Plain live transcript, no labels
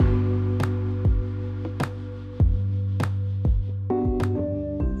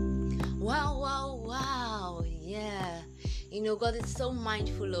God is so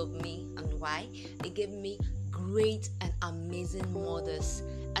mindful of me. And why? He gave me great and amazing mothers.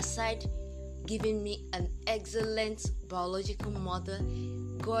 Aside giving me an excellent biological mother,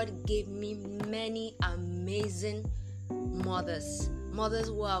 God gave me many amazing mothers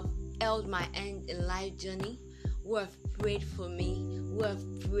who have held my hand in life journey, who have prayed for me, who have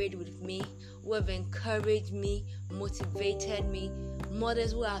prayed with me, who have encouraged me, motivated me,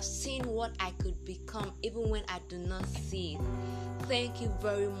 mothers who have seen what I could become even when I do not see it. Thank you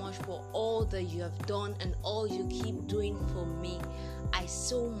very much for all that you have done and all you keep doing for me. I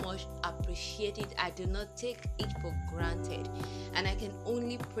so much appreciate it. I do not take it for granted. And I can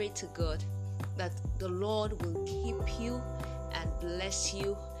only pray to God that the Lord will keep you and bless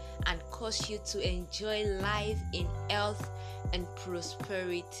you and cause you to enjoy life in health and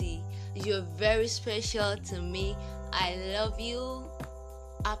prosperity. You're very special to me. I love you.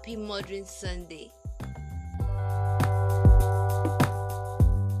 Happy Mothering Sunday.